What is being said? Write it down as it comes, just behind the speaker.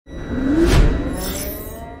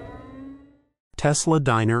Tesla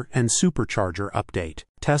Diner and Supercharger Update.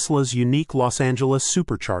 Tesla's unique Los Angeles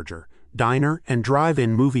Supercharger, diner and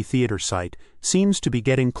drive-in movie theater site seems to be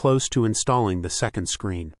getting close to installing the second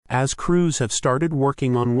screen, as crews have started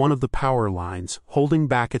working on one of the power lines holding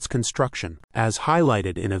back its construction, as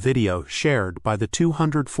highlighted in a video shared by the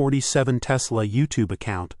 247 Tesla YouTube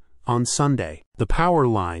account on Sunday. The power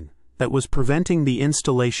line that was preventing the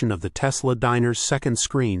installation of the Tesla diner's second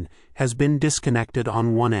screen has been disconnected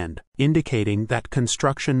on one end, indicating that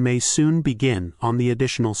construction may soon begin on the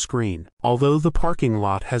additional screen. Although the parking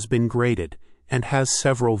lot has been graded and has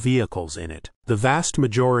several vehicles in it, the vast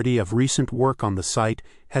majority of recent work on the site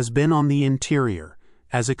has been on the interior,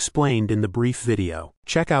 as explained in the brief video.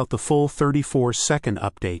 Check out the full 34-second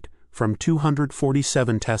update from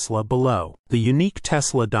 247 Tesla below. The unique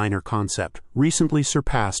Tesla diner concept recently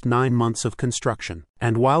surpassed 9 months of construction,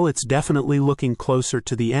 and while it's definitely looking closer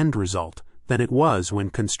to the end result than it was when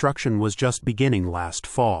construction was just beginning last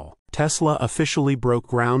fall, Tesla officially broke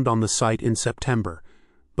ground on the site in September,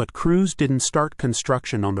 but crews didn't start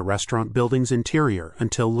construction on the restaurant building's interior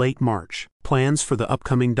until late March. Plans for the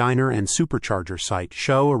upcoming diner and supercharger site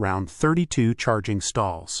show around 32 charging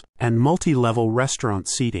stalls and multi-level restaurant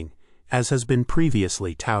seating, as has been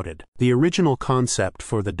previously touted. The original concept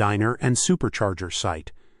for the diner and supercharger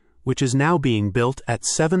site, which is now being built at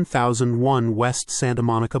 7001 West Santa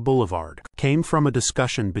Monica Boulevard, came from a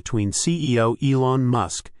discussion between CEO Elon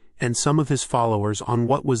Musk and some of his followers on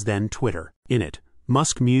what was then Twitter. In it,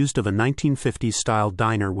 Musk mused of a 1950s-style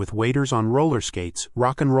diner with waiters on roller skates,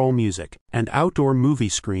 rock and roll music, and outdoor movie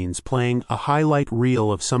screens playing a highlight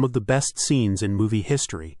reel of some of the best scenes in movie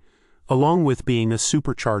history, along with being a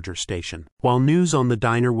supercharger station. While news on the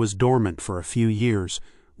diner was dormant for a few years,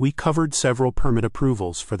 we covered several permit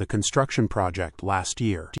approvals for the construction project last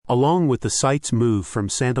year, along with the site's move from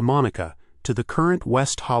Santa Monica to the current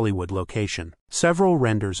West Hollywood location. Several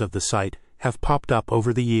renders of the site have popped up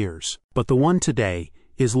over the years, but the one today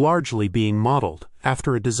is largely being modeled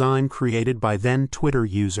after a design created by then Twitter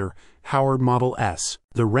user Howard Model S.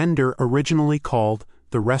 The render, originally called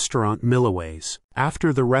the restaurant Milliways,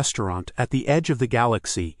 after the restaurant at the edge of the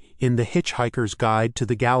galaxy in The Hitchhiker's Guide to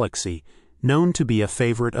the Galaxy, known to be a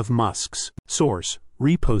favorite of Musk's. Source: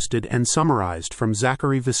 reposted and summarized from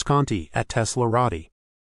Zachary Visconti at teslarati.